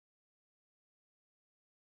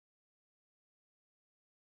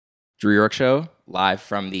Drew Yorke Show, live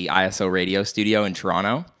from the ISO radio studio in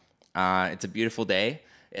Toronto. It's a beautiful day.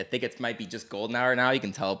 I think it might be just golden hour now. You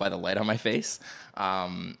can tell by the light on my face.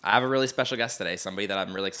 I have a really special guest today, somebody that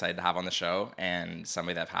I'm really excited to have on the show, and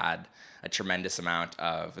somebody that I've had a tremendous amount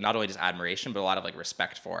of not only just admiration, but a lot of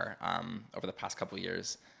respect for over the past couple of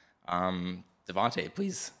years. Devontée,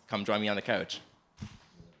 please come join me on the couch.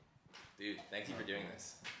 Dude, thank you for doing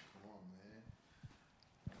this. Come on, man.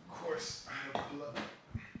 Of course.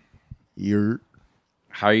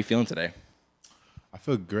 How are you feeling today? I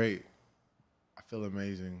feel great. I feel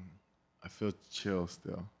amazing. I feel chill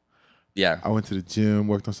still. Yeah. I went to the gym,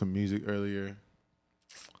 worked on some music earlier.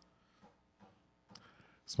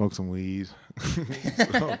 Smoked some weed.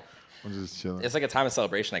 So, I'm just chilling. It's like a time of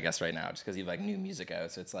celebration, I guess, right now, just because you have new music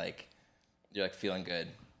out. So it's you're feeling good.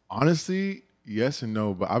 Honestly, yes and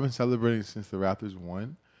no, but I've been celebrating since the Raptors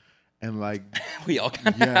won. And we all kind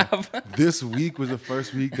of have. This week was the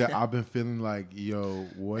first week that I've been feeling like, yo,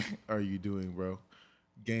 what are you doing, bro?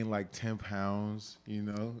 Gained 10 pounds,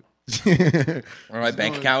 Or my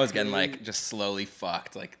bank account was getting just slowly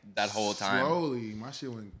fucked that whole time. Slowly, my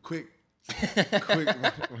shit went quick. My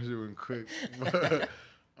shit went quick. But,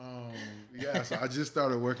 so I just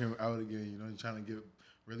started working out again, trying to get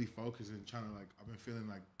really focused and trying to I've been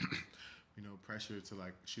feeling pressure to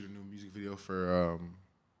shoot a new music video for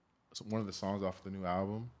one of the songs off the new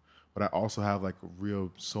album. But I also have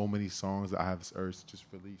so many songs that I have this urge to just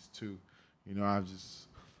release too.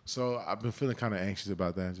 So I've been feeling kind of anxious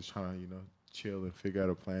about that and just trying to, chill and figure out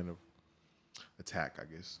a plan of attack, I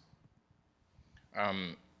guess.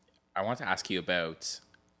 I want to ask you about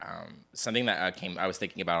something that I was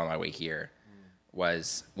thinking about on my way here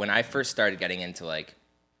was when I first started getting into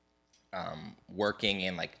working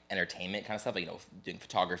in entertainment kind of stuff, doing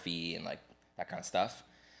photography and that kind of stuff.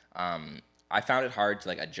 I found it hard to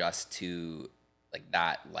adjust to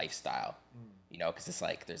that lifestyle, because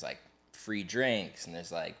it's there's free drinks and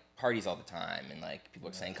there's parties all the time and people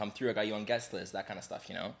are saying come through, I got you on guest list, that kind of stuff,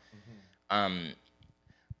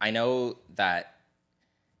 I know that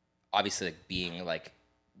obviously being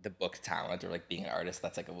the book talent or being an artist,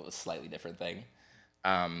 that's a slightly different thing.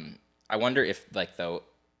 I wonder if though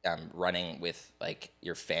running with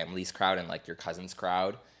your family's crowd and your cousin's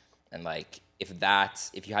crowd and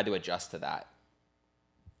if you had to adjust to that.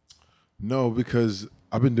 No, because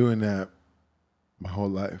I've been doing that my whole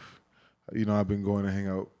life. I've been going to hang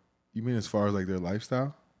out. You mean as far as their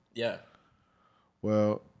lifestyle? Yeah.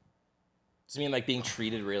 Well, just mean being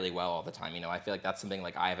treated really well all the time. I feel that's something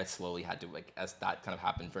I have slowly had to as that kind of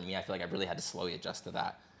happened for me. I feel I really had to slowly adjust to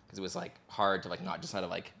that because it was hard to not just how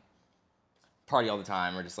to party all the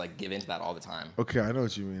time or just give into that all the time. Okay, I know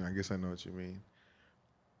what you mean. I guess I know what you mean.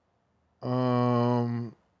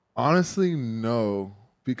 Honestly, no,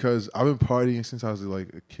 because I've been partying since I was a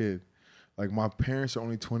kid. My parents are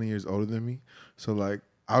only 20 years older than me, so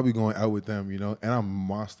I'll be going out with them, and I'm a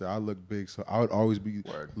monster. I look big, so I would always be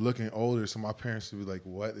looking older. So my parents would be like,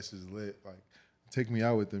 "What? This is lit!" Take me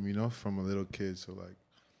out with them, from a little kid. So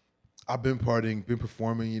I've been partying, been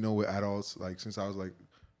performing, with adults since I was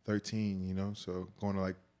 13, So going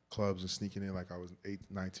to clubs and sneaking in I was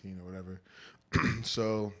 19 or whatever.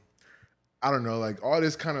 So I don't know, all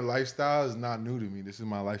this kind of lifestyle is not new to me. This is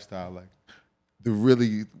my lifestyle.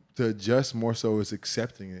 To adjust more so is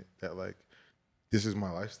accepting it that this is my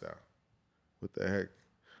lifestyle. What the heck?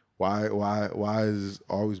 Why has it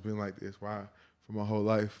always been like this? Why for my whole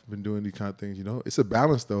life been doing these kind of things, It's a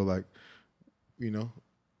balance though,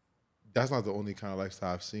 that's not the only kind of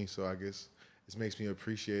lifestyle I've seen. So I guess it makes me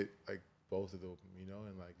appreciate both of them, and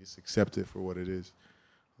just accept it for what it is.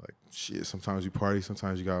 Shit, sometimes you party,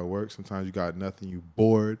 sometimes you gotta work, sometimes you got nothing, you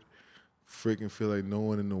bored, freaking feel no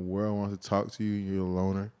one in the world wants to talk to you, you're a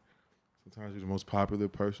loner. Sometimes you're the most popular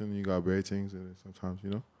person, and you got bad things, and sometimes,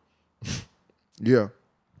 yeah.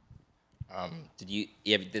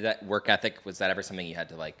 Did that work ethic, was that ever something you had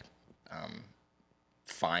to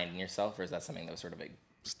find in yourself, or is that something that was sort of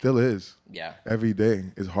Still is. Yeah. Every day.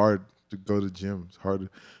 It's hard to go to the gym. It's hard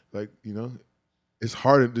to, it's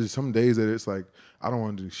hard. There's some days that it's I don't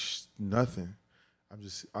want to do nothing. I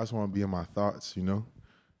just want to be in my thoughts, and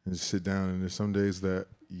just sit down. And there's some days that,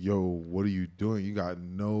 yo, what are you doing? You got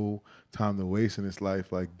no time to waste in this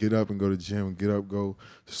life. Get up and go to the gym. Get up, go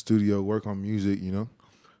to the studio, work on music,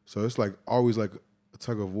 So it's always a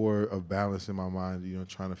tug of war of balance in my mind,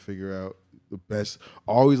 trying to figure out the best.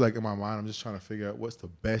 Always in my mind, I'm just trying to figure out what's the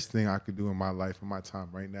best thing I could do in my life and my time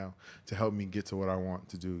right now to help me get to what I want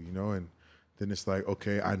to do, And then it's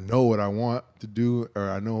okay, I know what I want to do, or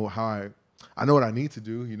I know what I need to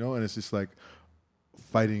do, And it's just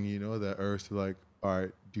fighting, the urge to all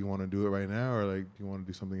right, do you want to do it right now, or like, do you want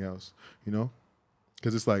to do something else? You know,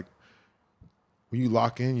 because it's like when you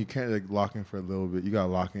lock in, you can't like lock in for a little bit. You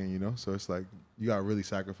gotta lock in, you know. So it's like you gotta really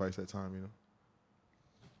sacrifice that time, you know.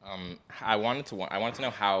 I wanted to know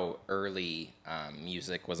how early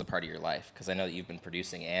music was a part of your life, because I know that you've been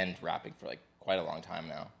producing and rapping for like quite a long time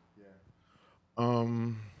now.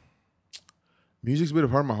 Music's been a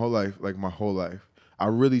part of my whole life, like my whole life. I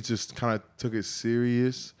really just kind of took it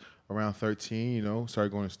serious around 13, you know,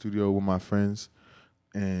 started going to the studio with my friends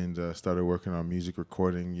and started working on music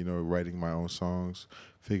recording, you know, writing my own songs,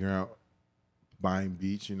 figuring out buying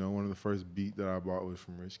beats, you know. One of the first beat that I bought was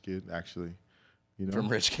from Rich Kid, actually, you know. From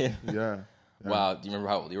Rich Kid? Yeah. Wow. Do you remember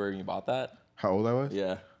how old you were when you bought that? How old I was?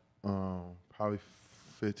 Yeah. Probably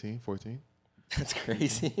 15, 14. That's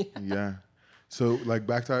crazy. Yeah. So, like,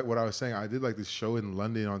 back to what I was saying, I did, like, this show in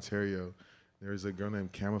London, Ontario. There's a girl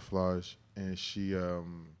named Camouflage, and she,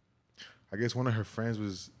 I guess one of her friends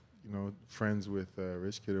was, you know, friends with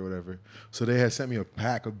Rich Kid or whatever. So they had sent me a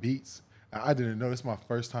pack of beats. I didn't know. This is my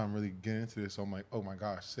first time really getting into this. So I'm like, oh, my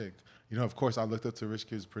gosh, sick. You know, of course, I looked up to Rich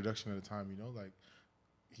Kid's production at the time, you know, like,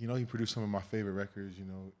 you know, he produced some of my favorite records, you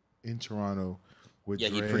know, in Toronto. With yeah,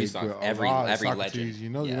 Drake, he produced on every legend. You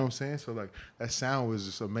know, yeah. you know what I'm saying? So like that sound was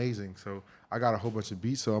just amazing. So I got a whole bunch of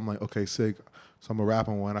beats. So I'm like, okay, sick. So I'm gonna rap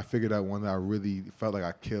on one. I figured out one that I really felt like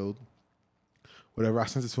I killed. Whatever. I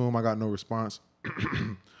sent it to him. I got no response.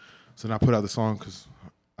 So then I put out the song because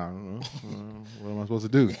I don't know what am I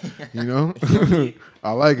supposed to do. You know,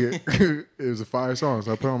 I like it. It was a fire song.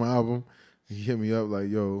 So I put it on my album. He hit me up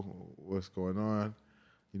like, yo, what's going on?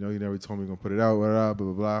 You know, you never told me you're gonna put it out. Blah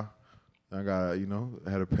blah blah. I got, you know, I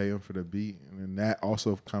had to pay him for the beat. And then that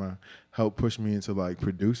also kind of helped push me into, like,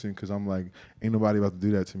 producing because I'm like, ain't nobody about to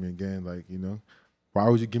do that to me again. Like, you know, why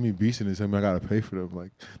would you give me beats and then tell me I got to pay for them?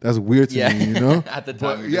 Like, that's weird to me, you know? At the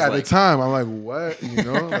time. The time, I'm like, what? You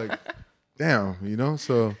know? Like, damn, you know?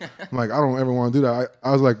 So I'm like, I don't ever want to do that.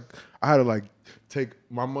 I was like, I had to, like, take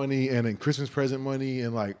my money and then Christmas present money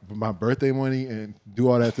and, like, my birthday money and do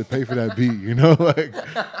all that to pay for that beat, you know? Like...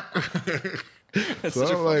 That's such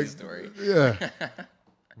a funny story. Yeah.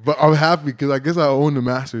 But I'm happy because I guess I own the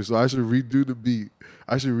master, so I should redo the beat.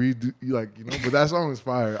 I should redo, like, you know, but that song is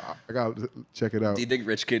fire. I got to check it out. Do you think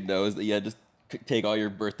Rich Kid knows that you had to take all your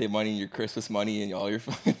birthday money and your Christmas money and all your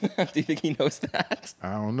fun? Do you think he knows that?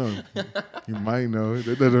 I don't know. He might know.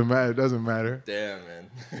 It doesn't matter. It doesn't matter. Damn,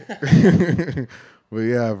 man. But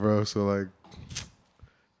yeah, bro. So, like,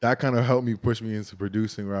 that kind of helped me push me into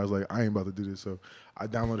producing where I was like, I ain't about to do this. So I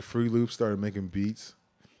downloaded Free Loop, started making beats,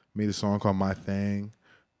 made a song called My Thing,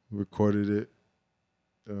 recorded it,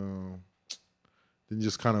 then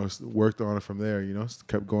just kind of worked on it from there, you know,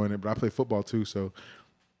 kept going. But I play football too, so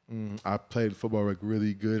I played football like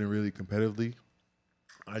really good and really competitively.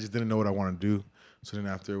 I just didn't know what I wanted to do. So then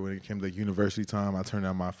after, when it came to university time, I turned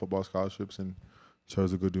down my football scholarships and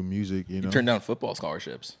chose to go do music, you know. You turned down football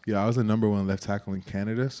scholarships? Yeah, I was the #1 left tackle in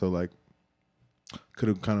Canada, so like could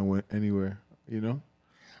have kind of went anywhere, you know.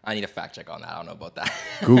 I need a fact check on that. I don't know about that.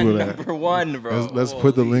 Google that. #1, bro. Let's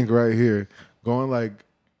put the link right here. Going like,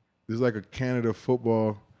 there's like a Canada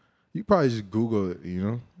football. You probably just Google it, you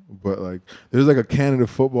know. But like, there's like a Canada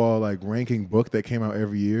football like ranking book that came out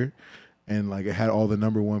every year, and like it had all the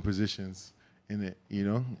 #1 positions in it, you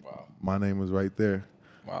know. Wow. My name was right there.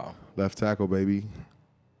 Wow. Left tackle, baby.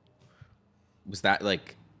 Was that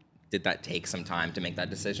like, did that take some time to make that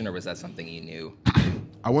decision, or was that something you knew?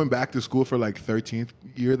 I went back to school for like 13th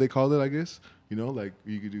year, they called it, I guess. You know, like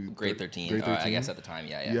you could do grade 13. Grade 13. I guess at the time,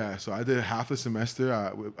 yeah. Yeah, so I did half a semester.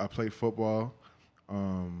 I played football.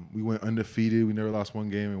 We went undefeated. We never lost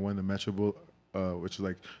one game and won the Metro Bowl, which is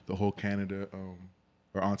like the whole Canada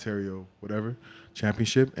or Ontario, whatever,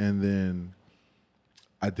 championship. And then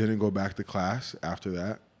I didn't go back to class after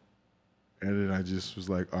that. And then I just was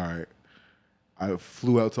like, all right. I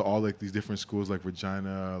flew out to all like these different schools, like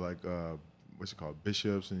Regina, like what's it called,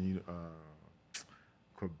 Bishops, and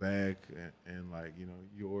Quebec, and like, you know,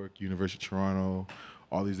 York, University of Toronto,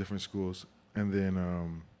 all these different schools, and then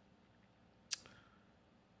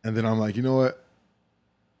I'm like, you know what,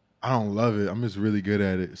 I don't love it. I'm just really good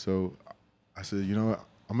at it. So I said, you know what,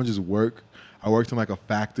 I'm gonna just work. I worked in like a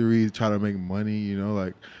factory, try to make money, you know,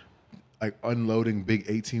 like unloading big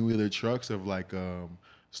 18-wheeler trucks of like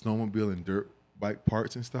snowmobile and dirt bike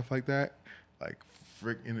parts and stuff like that, like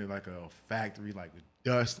freaking like a factory, like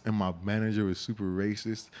dust. And my manager was super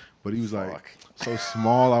racist, but he was like so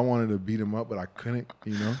small. I wanted to beat him up, but I couldn't,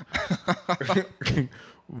 you know.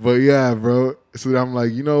 But yeah, bro. So then I'm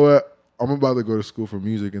like, you know what? I'm about to go to school for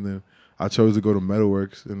music, and then I chose to go to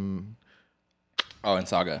Metalworks, and in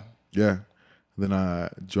Saga. Yeah, Then I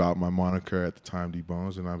dropped my moniker at the time,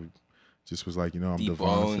 D-Bonez, and I just was like, I'm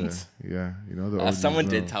D-Bonez. Devontée. Yeah, the OGs Someone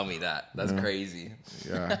know. did tell me that. That's Yeah. crazy.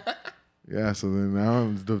 Yeah. Yeah, so then now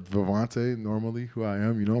I'm Devontée, normally, who I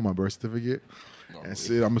am, on my birth certificate. Normally. That's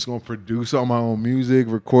it. I'm just going to produce all my own music,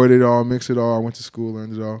 record it all, mix it all. I went to school,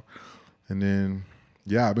 learned it all. And then,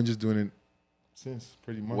 yeah, I've been just doing it since,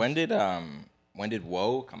 pretty much. When did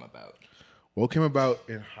WOE come about? WOE came about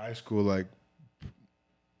in high school, like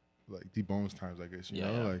D-Bonez times, I guess, you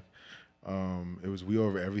know? Like, it was we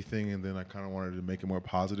over everything, and then I kind of wanted to make it more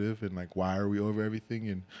positive, and like, why are we over everything?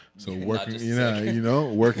 And so working,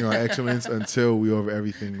 working on excellence until we over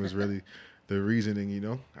everything was really the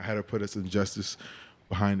reasoning. I had to put some justice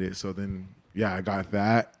behind it. So then, yeah, I got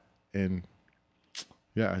that, and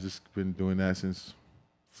yeah, I just been doing that since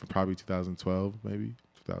probably 2012, maybe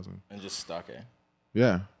 2000. And just stuck, eh?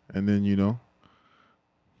 Yeah, and then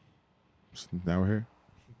now we're here.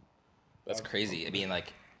 That's crazy. I mean,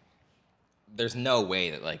 like, there's no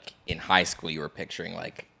way that, like, in high school you were picturing,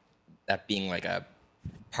 like, that being, like, a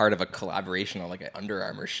part of a collaboration on, like, an Under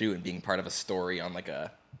Armour shoe and being part of a story on, like,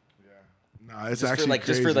 a... Yeah. No, it's just actually for, like,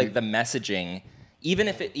 crazy. Just for, like, the messaging. Even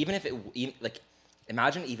if it, like,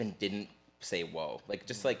 imagine even didn't say WOE. Like,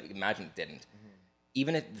 just, like, imagine it didn't. Mm-hmm.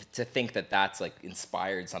 Even if, to think that that's, like,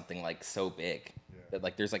 inspired something, like, so big. Yeah. That,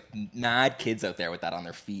 like, there's, like, mad kids out there with that on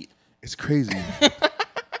their feet. It's crazy.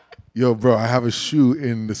 Yo, bro, I have a shoe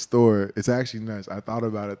in the store. It's actually nice. I thought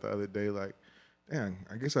about it the other day. Like, damn,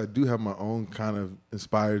 I guess I do have my own kind of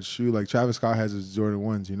inspired shoe. Like Travis Scott has his Jordan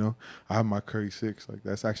 1s, I have my Curry 6. Like,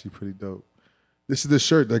 that's actually pretty dope. This is the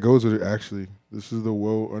shirt that goes with it, actually. This is the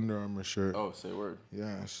WOE Under Armour shirt. Oh, say word.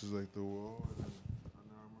 Yeah, this is like the WOE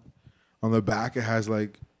Under Armour. On the back, it has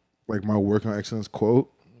like my work on excellence quote.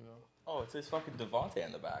 Oh, it says fucking Devontée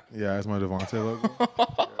on the back. Yeah, it's my Devontée logo.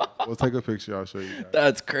 Yeah. We'll take a picture. I'll show you guys.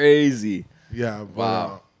 That's crazy. Yeah. But,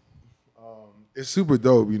 wow. It's super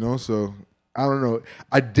dope, So I don't know.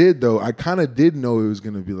 I did though. I kind of did know it was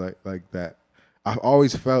gonna be like that. I've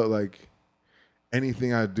always felt like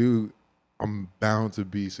anything I do, I'm bound to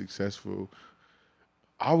be successful.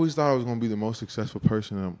 I always thought I was gonna be the most successful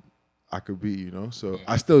person I could be. So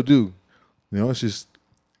I still do. It's just.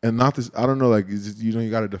 And not this, I don't know, like, you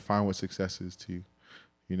got to define what success is to you,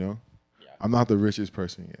 Yeah. I'm not the richest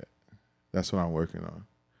person yet. That's what I'm working on.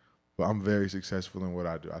 But I'm very successful in what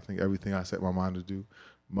I do. I think everything I set my mind to do,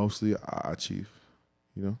 mostly I achieve,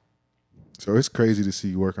 So it's crazy to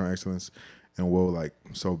see work on excellence and WOE, like,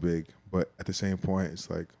 so big. But at the same point, it's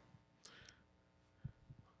like,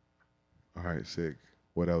 all right, sick.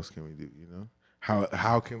 What else can we do,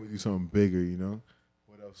 How can we do something bigger,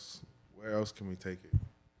 What else? Where else can we take it?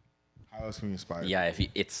 How else can we inspire? Yeah,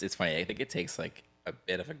 it's funny. I think it takes like a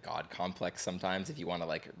bit of a God complex sometimes if you want to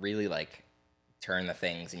like really like turn the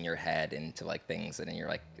things in your head into like things that you're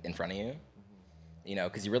like in front of you,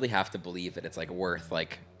 because you really have to believe that it's like worth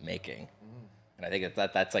like making. And I think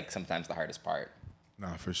that's like sometimes the hardest part.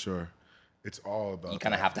 Nah, for sure. It's all about. You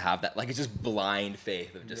kind of have to have that, like, it's just blind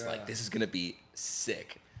faith of just like, this is gonna be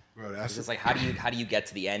sick. Bro, that's just like how do you get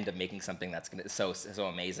to the end of making something that's gonna so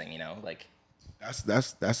amazing, like.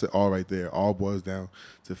 That's it all right there. All boils down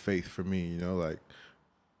to faith for me, Like,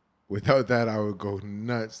 without that, I would go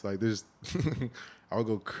nuts. Like, I would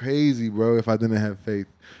go crazy, bro, if I didn't have faith.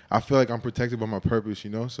 I feel like I'm protected by my purpose,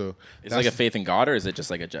 So is it like a faith in God, or is it just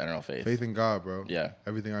like a general faith? Faith in God, bro. Yeah.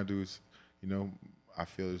 Everything I do is, I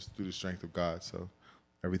feel is through the strength of God. So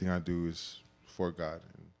everything I do is for God.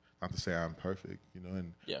 And not to say I'm perfect,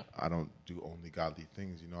 and I don't do only godly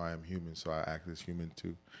things. I am human, so I act as human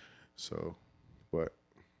too. So. But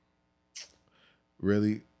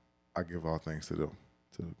really, I give all thanks to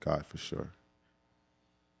God for sure.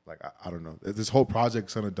 Like, I don't know. This whole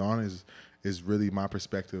project, Son of Dawn, is really my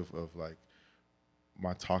perspective of like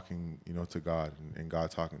my talking, to God and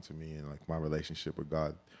God talking to me, and like my relationship with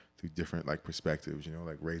God through different like perspectives.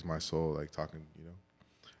 Like raise my soul, like talking.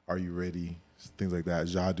 Are you ready? Things like that.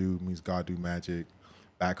 Jadu means God do magic.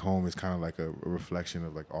 Back home is kind of like a reflection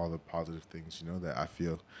of like all the positive things, that I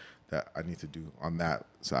feel that I need to do on that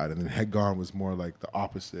side. And then Head Gone was more like the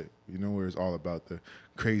opposite, where it's all about the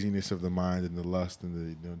craziness of the mind and the lust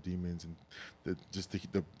and the demons and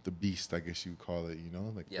the beast, I guess you would call it,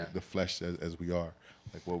 like the flesh as we are,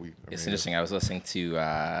 like what we. It's interesting. I was listening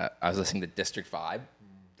to District Vibe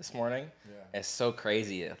this morning. Yeah. It's so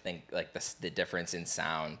crazy to think like the difference in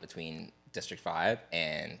sound between District Vibe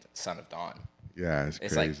and Son of Dawn. Yeah, it's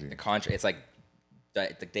crazy. Like the it's like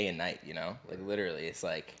the day and night, like literally. It's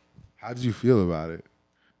like. How did you feel about it?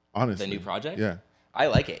 Honestly. The new project? Yeah. I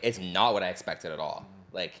like it. It's not what I expected at all.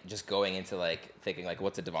 Like, just going into, like, thinking, like,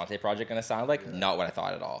 what's a Devontée project going to sound like? Yeah. Not what I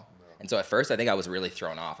thought at all. No. And so at first, I think I was really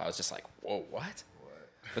thrown off. I was just like, whoa, what?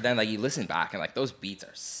 But then, like, you listen back and, like, those beats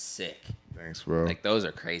are sick. Thanks, bro. Like, those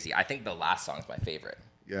are crazy. I think the last song's my favorite.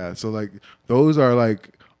 Yeah, so, like, those are,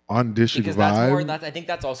 like, on district because vibe. I think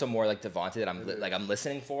that's also more, like, Devontée that I'm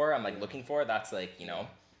listening for. I'm, like, looking for. That's, like, you know.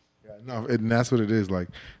 Yeah, no, and that's what it is. Like,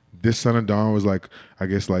 this Son of Dawn was, like, I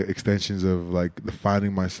guess, like, extensions of, like, the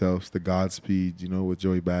Finding Myself, the Godspeed, you know, with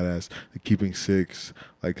Joey Badass, the Keeping Six,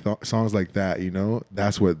 like, songs like that, you know?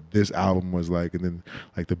 That's what this album was like. And then,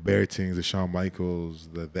 like, the Bear Tings, the Shawn Michaels,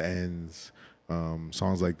 the Ends,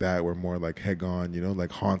 songs like that were more, like, Head Gone, you know,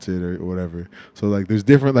 like Haunted or whatever. So, like, there's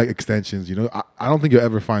different, like, extensions, you know? I don't think you'll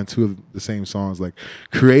ever find two of the same songs. Like,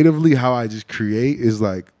 creatively, how I just create is,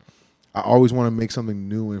 like, I always want to make something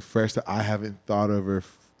new and fresh that I haven't thought of or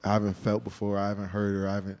I haven't felt before, I haven't heard, or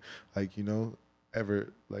I haven't, like, you know,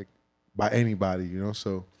 ever, like, by anybody, you know?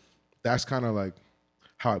 So that's kind of, like,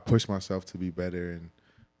 how I push myself to be better and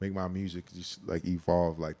make my music just, like,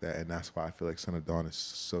 evolve like that. And that's why I feel like Son of Dawn is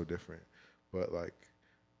so different. But, like,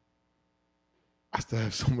 I still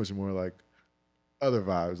have so much more, like, other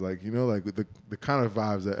vibes, like, you know, like the kind of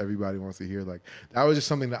vibes that everybody wants to hear. Like, that was just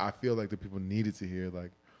something that I feel like the people needed to hear.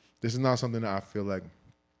 Like, this is not something that I feel like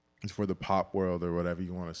is for the pop world or whatever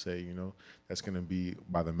you want to say, you know, that's going to be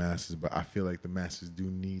by the masses. But I feel like the masses do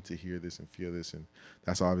need to hear this and feel this. And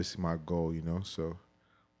that's obviously my goal, you know, so,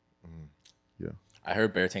 yeah. I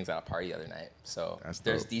heard Bear Tings at a party the other night. So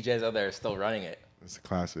there's DJs out there still running it. It's a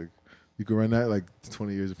classic. You can run that like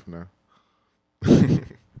 20 years from now.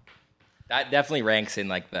 That definitely ranks in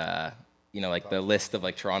like the, you know, like the list of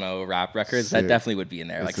like Toronto rap records. Sick. That definitely would be in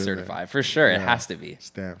there, it's like in certified there. For sure. Yeah. It has to be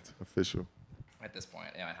stamped, official. At this point,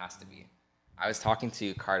 yeah, it has to be. I was talking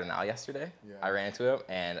to Cardinal yesterday. Yeah. I ran into him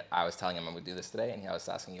and I was telling him I'm gonna do this today, and he was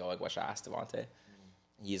asking, "Yo, like, what should I ask Devontée?"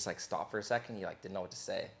 He's like stopped for a second. He like didn't know what to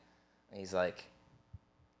say, and he's like,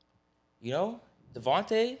 "You know,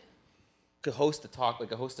 Devontée could host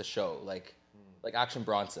a show like Action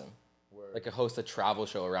Bronson." Like a host a travel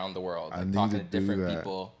show around the world, like talking to different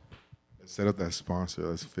people. Set up that sponsor.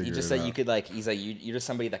 Let's figure it out. He just said you could like. He's like you're just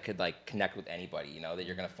somebody that could like connect with anybody. You know that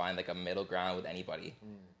you're gonna find like a middle ground with anybody,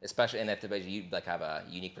 especially and that you like have a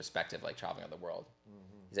unique perspective like traveling around the world.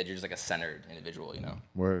 He said you're just like a centered individual. You know.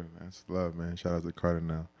 Word, that's love, man. Shout out to Carter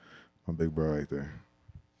now, my big bro right there.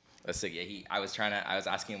 That's sick. Yeah, I was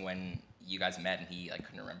asking him when you guys met and he like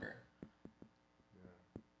couldn't remember. Yeah.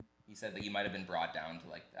 He said that you might have been brought down to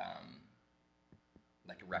like a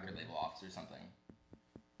record label office or something.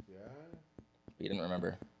 Yeah. But you didn't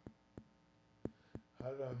remember. How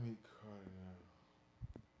did I meet Cardinal?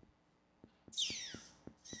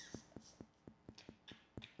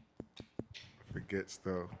 I forget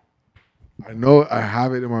still. I know I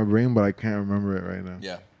have it in my brain, but I can't remember it right now.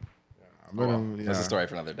 Yeah. That's a story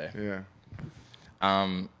for another day.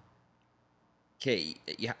 Yeah. Okay,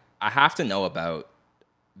 yeah, I have to know about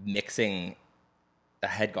mixing the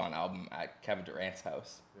Head Gone album at Kevin Durant's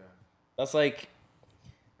house. Yeah. That's like...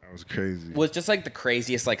 That was crazy. Was just like the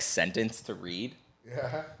craziest like sentence to read.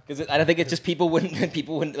 Yeah. Because I don't think it's just people wouldn't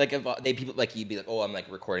like if people like you'd be like, oh, I'm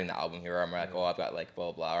like recording the album here, or I'm like, oh, I've got like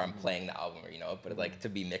blah blah, or I'm playing the album, or you know, but like to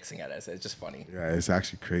be mixing it, it's just funny. Yeah, it's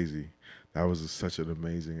actually crazy. That was such an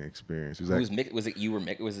amazing experience. It was was it you were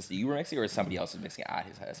mixing, or was somebody else was mixing it at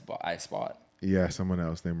his spot? Yeah, someone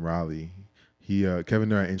else named Raleigh. He Kevin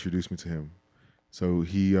Durant introduced me to him. So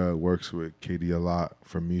he works with KD a lot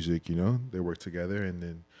for music, you know. They work together, and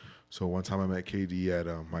then so one time I met KD at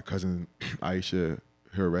my cousin Aisha,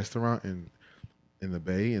 her restaurant in the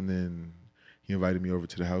Bay, and then he invited me over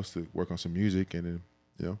to the house to work on some music, and then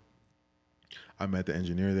you know I met the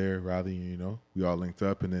engineer there, Riley, you know, we all linked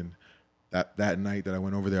up, and then that night that I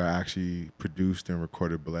went over there, I actually produced and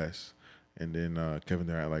recorded Bless, and then Kevin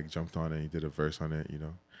Durant like jumped on it and he did a verse on it, you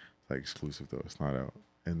know, it's like exclusive though, it's not out.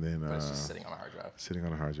 And then but it's just sitting on a hard drive. Sitting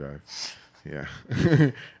on a hard drive, yeah.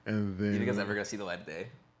 And then you think it's ever gonna see the light of day?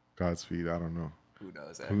 Godspeed, I don't know. Who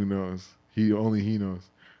knows? Who knows? Only he knows.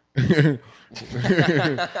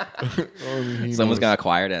 Someone's gonna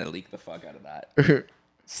acquire it and leak the fuck out of that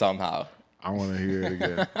somehow. I want to hear it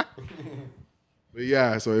again. But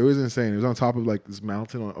yeah, so it was insane. It was on top of like this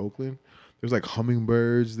mountain on Oakland. There's like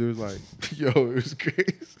hummingbirds. There's like, yo, it was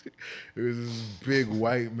crazy. It was this big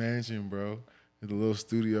white mansion, bro. There's a little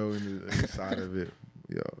studio in the side of it.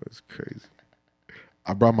 Yo, it's crazy.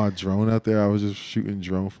 I brought my drone out there. I was just shooting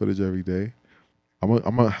drone footage every day. I'm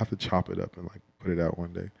gonna have to chop it up and like put it out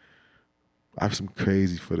one day. I have some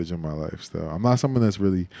crazy footage in my life still. I'm not someone that's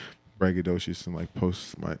really braggadocious and like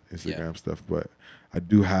posts my Instagram stuff, but I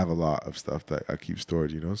do have a lot of stuff that I keep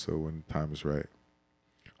stored, you know, so when the time is right,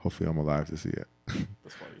 hopefully I'm alive to see it.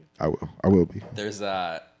 That's funny. I will. I will be. There's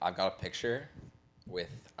I've got a picture with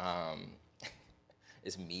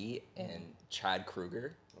is me and Chad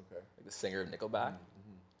Kruger, like the singer of Nickelback.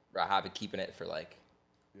 I have it keeping it for like.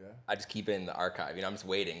 Yeah. I just keep it in the archive. You know, I'm just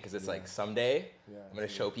waiting because it's like someday I'm gonna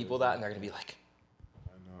show people that and they're gonna be like.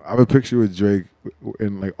 I have a picture with Drake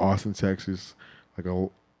in like Austin, Texas, like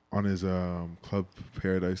on his Club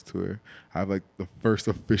Paradise tour. I have like the first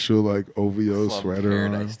official like OVO Club sweater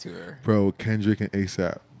Paradise on. tour. Bro, Kendrick and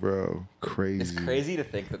ASAP, bro, crazy. It's crazy to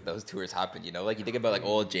think that those tours happened. You know, like you think about like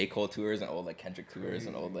old J. Cole tours and old like Kendrick tours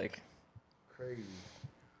and old like. Crazy.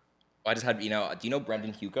 I just had do you know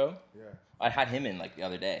Brendan Hugo? Yeah. I had him in like the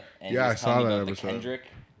other day. And yeah, he I was saw telling me that about episode. the Kendrick.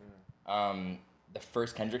 The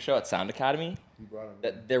first Kendrick show at Sound Academy,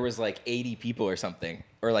 that there was like 80 people or something,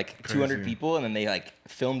 or like 200 people, and then they like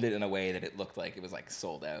filmed it in a way that it looked like it was like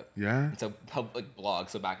sold out. Yeah. And so public blog.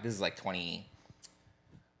 So back this is like 20.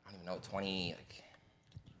 I don't even know 20 like.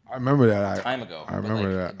 I remember that. Time ago. I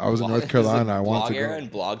remember like, that. I was in North Carolina. I wanted to go. Era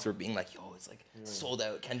and blogs were being like, yo, it's like sold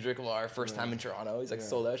out. Kendrick Lamar, first time in Toronto. He's like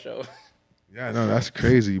sold out show. Yeah, no, that's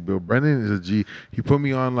crazy, Bill. Brendan is a G. He put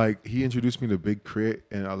me on, like, he introduced me to Big Crit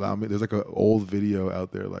and allowed me. There's like an old video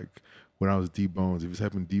out there, like when I was D-Bonez. If you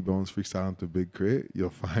type in D-Bonez freestyling to Big Crit, you'll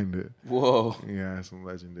find it. Whoa. Yeah, some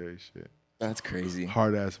legendary shit. That's crazy.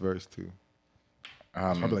 Hard ass verse too.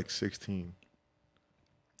 Probably like 16.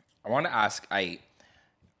 I want to ask, do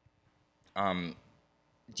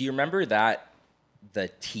you remember the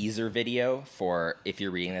teaser video for If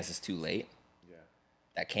You're Reading This Is Too Late?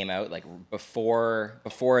 That came out like before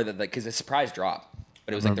the because the surprise drop,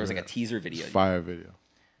 but it was like there was like a teaser video. Fire video.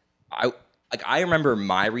 I remember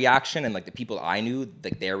my reaction and like the people I knew,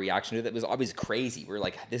 like their reaction to it was always crazy. We're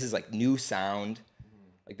like, this is like new sound,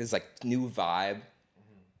 like this is like new vibe.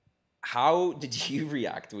 How did you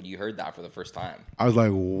react when you heard that for the first time? I was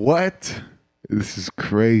like, what? This is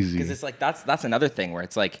crazy. Because it's like that's another thing where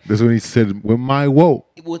it's like this is when he said with my whoa.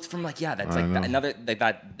 Well, it's from like that's like another like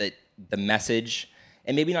that the message.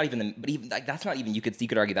 And maybe not even, but even like that's not even. You could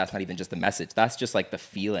argue that's not even just the message. That's just like the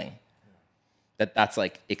feeling. That's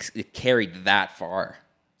like it carried that far.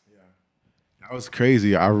 Yeah, that was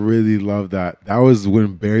crazy. I really love that. That was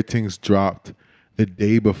when Tings dropped the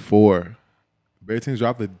day before. Tings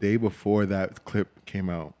dropped the day before that clip came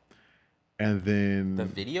out, and then the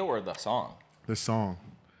video or the song. The song.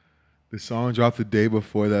 The song dropped the day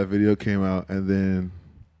before that video came out, and then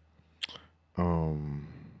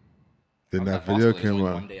then that video came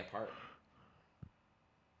out. 1 day apart.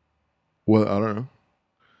 Well, I don't know.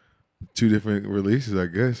 2 different releases, I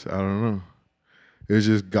guess. I don't know. It was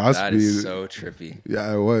just Godspeed. That is so trippy.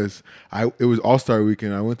 Yeah, it was. It was All-Star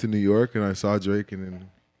Weekend. I went to New York and I saw Drake, and then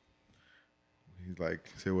he's like,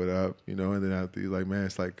 "Say what up," you know. And then after he's like, "Man,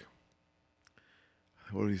 it's like,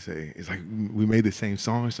 what did he say? It's like we made the same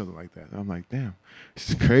song or something like that." And I'm like, "Damn, this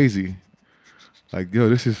is crazy." Like, yo,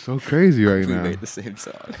 this is so crazy right now. We made the same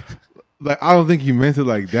song. Like, I don't think he meant it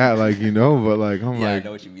like that, like, you know, but like, I'm like, I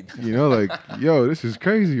know what you mean. You know, like, yo, this is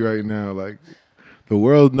crazy right now. Like, the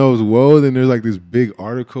world knows WOE, then there's like this big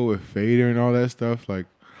article with Fader and all that stuff. Like,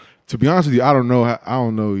 to be honest with you, I don't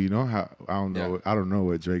know, you know, I don't know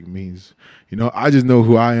what Drake means. You know, I just know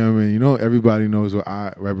who I am, and, you know, everybody knows what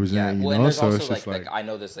I represent, well, you and know, there's so also it's just like I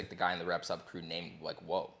know there's like the guy in the Rep Sub crew named like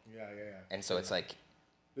WOE. Yeah. And so it's like,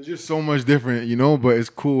 there's just so much different, you know, but it's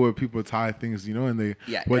cool when people tie things, you know, and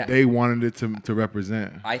they wanted it to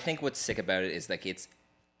represent. I think what's sick about it is like it's,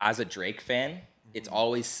 as a Drake fan, it's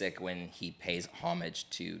always sick when he pays homage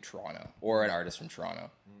to Toronto or an artist from Toronto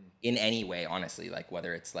in any way, honestly. Like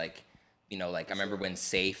whether it's like, you know, like I remember when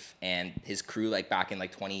Safe and his crew, like back in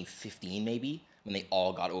like 2015 maybe, when they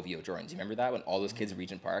all got OVO Jordans. You remember that? When all those kids in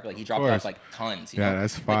Regent Park, like he dropped off like tons. You know?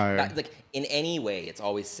 That's fire. Like in any way, it's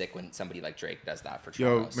always sick when somebody like Drake does that for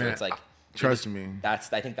Toronto. Yo, so man, it's like, trust me. I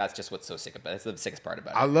think that's just what's so sick about it. That's the sickest part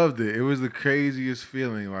about it. I loved it. It was the craziest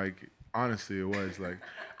feeling. Like, honestly, it was like,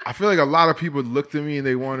 I feel like a lot of people looked at me and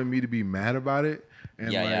they wanted me to be mad about it.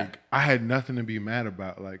 And I had nothing to be mad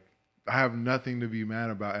about. Like, I have nothing to be mad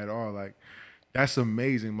about at all. Like, that's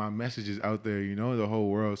amazing. My message is out there, you know, the whole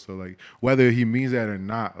world. So like, whether he means that or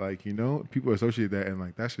not, like, you know, people associate that, and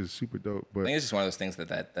like that's just super dope. But I think it's just one of those things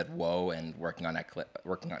that WOE and working on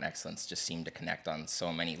excellence just seem to connect on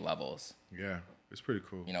so many levels. Yeah, it's pretty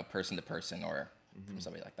cool. You know, person to person, or from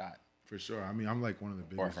somebody like that. For sure. I mean, I'm like one of the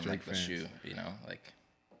biggest or from Drake like the fans. shoe, you know, like.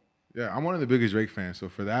 Yeah, I'm one of the biggest Drake fans. So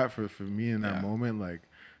for that, for me in that moment, like,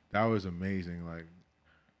 that was amazing. Like,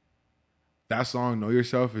 that song, Know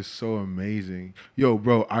Yourself, is so amazing. Yo,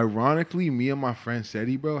 bro, ironically, me and my friend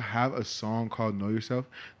Seti, bro, have a song called Know Yourself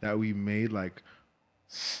that we made, like,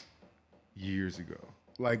 years ago.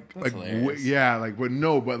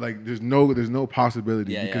 but like there's no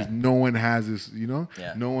possibility because no one has this,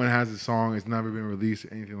 no one has a song. It's never been released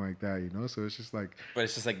or anything like that, So it's just like, but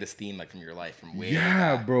it's just like this theme, like from your life, from way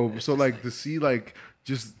back. Bro. So like to see like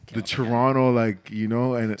just the Toronto, like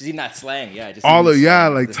and just even that slang, just all of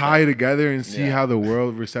like tie it together and see how the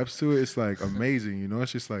world recepts to it. It's like amazing,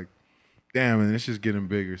 It's just like, damn, and it's just getting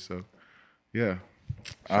bigger. So yeah,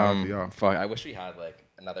 shout out to y'all. Fuck, I wish we had like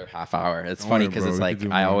another half hour. It's funny because it's like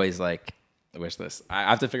I always like wish this. I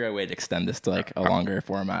have to figure out a way to extend this to like a longer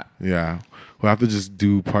format. Yeah, we'll have to just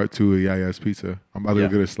do part 2 of Yaya's Pizza. I'm about to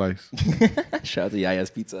get a slice. Shout out to Yaya's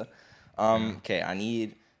Pizza. Okay, I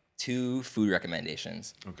need 2 food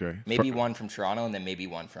recommendations. Okay, maybe one from Toronto and then maybe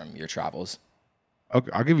one from your travels.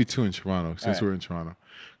 Okay, I'll give you 2 in Toronto since we're in Toronto.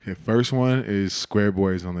 Okay, first one is Square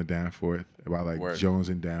Boys on the Danforth, by like Jones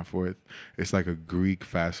and Danforth. It's like a Greek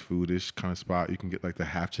fast foodish kind of spot. You can get like the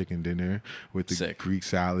half chicken dinner with the Greek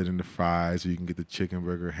salad and the fries, or you can get the chicken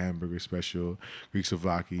burger, hamburger special, Greek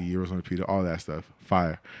souvlaki, gyros on the pita, all that stuff.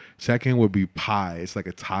 Fire. Second would be Pie. It's like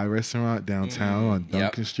a Thai restaurant downtown on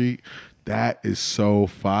Duncan Street. That is so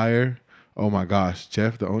fire. Oh my gosh,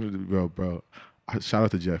 Jeff, the owner, bro. Shout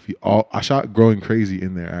out to Jeff. I shot Growing Crazy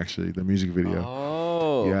in there, actually, the music video.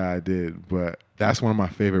 Oh. Yeah, I did. But that's one of my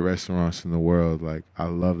favorite restaurants in the world. Like, I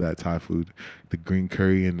love that Thai food. The green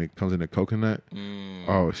curry and it comes in a coconut.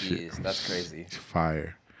 Oh, shit. That's crazy.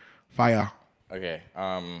 Fire. Okay.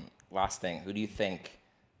 Last thing. Who do you think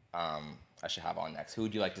I should have on next? Who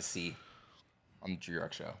would you like to see on the Drew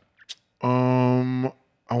Yorke Show?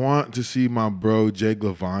 I want to see my bro, Jake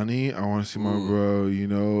Lavani. I want to see my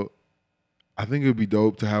bro, I think it would be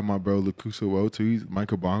dope to have my bro Lakusa Woe too. He's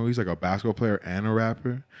Michael Bongo. He's like a basketball player and a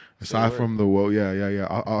rapper. Aside from the Woe, yeah.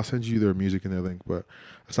 I'll send you their music in their link. But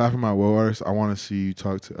aside from my Woe artists, I want to see you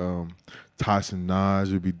talk to Tyson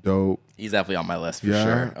Nas. Would be dope. He's definitely on my list for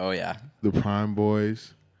sure. Oh yeah. The Prime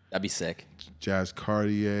Boys. That'd be sick. Jazz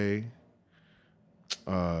Cartier.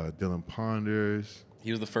 Dylan Ponders.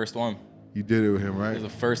 He was the first one. You did it with him, right? He was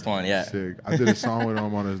the first one, yeah. Sick. I did a song with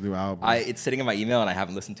him on his new album. It's sitting in my email and I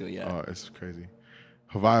haven't listened to it yet. Oh, it's crazy.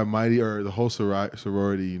 Hawaii Mighty, or the whole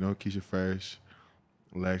sorority, Keisha Fresh,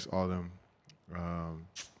 Lex, all them.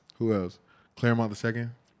 Who else? Claremont the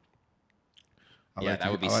Second. That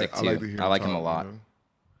would be sick too. I like him a lot.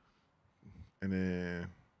 And then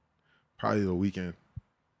probably The Weeknd.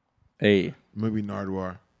 Hey. Maybe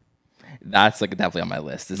Nardwar. That's like definitely on my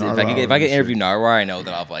list. If I can interview Nardwar, I know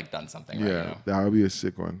that I've like done something. Yeah, that would be a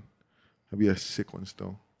sick one. That'd be a sick one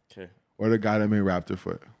still. Okay. Or the guy that made Raptor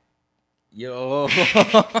Foot. Yo.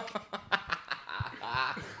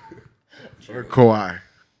 Or Kawhi.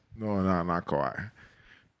 No, not Kawhi.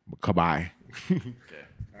 Kawhi. Okay.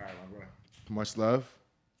 All right, my bro. Much love.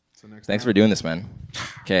 Thanks for doing this, man.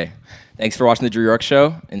 Okay. Thanks for watching the Drew Yorke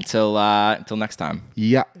Show. Until next time.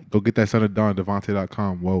 Yeah. Go get that son of Dawn,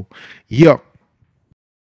 Devontée.com. Whoa. Yep.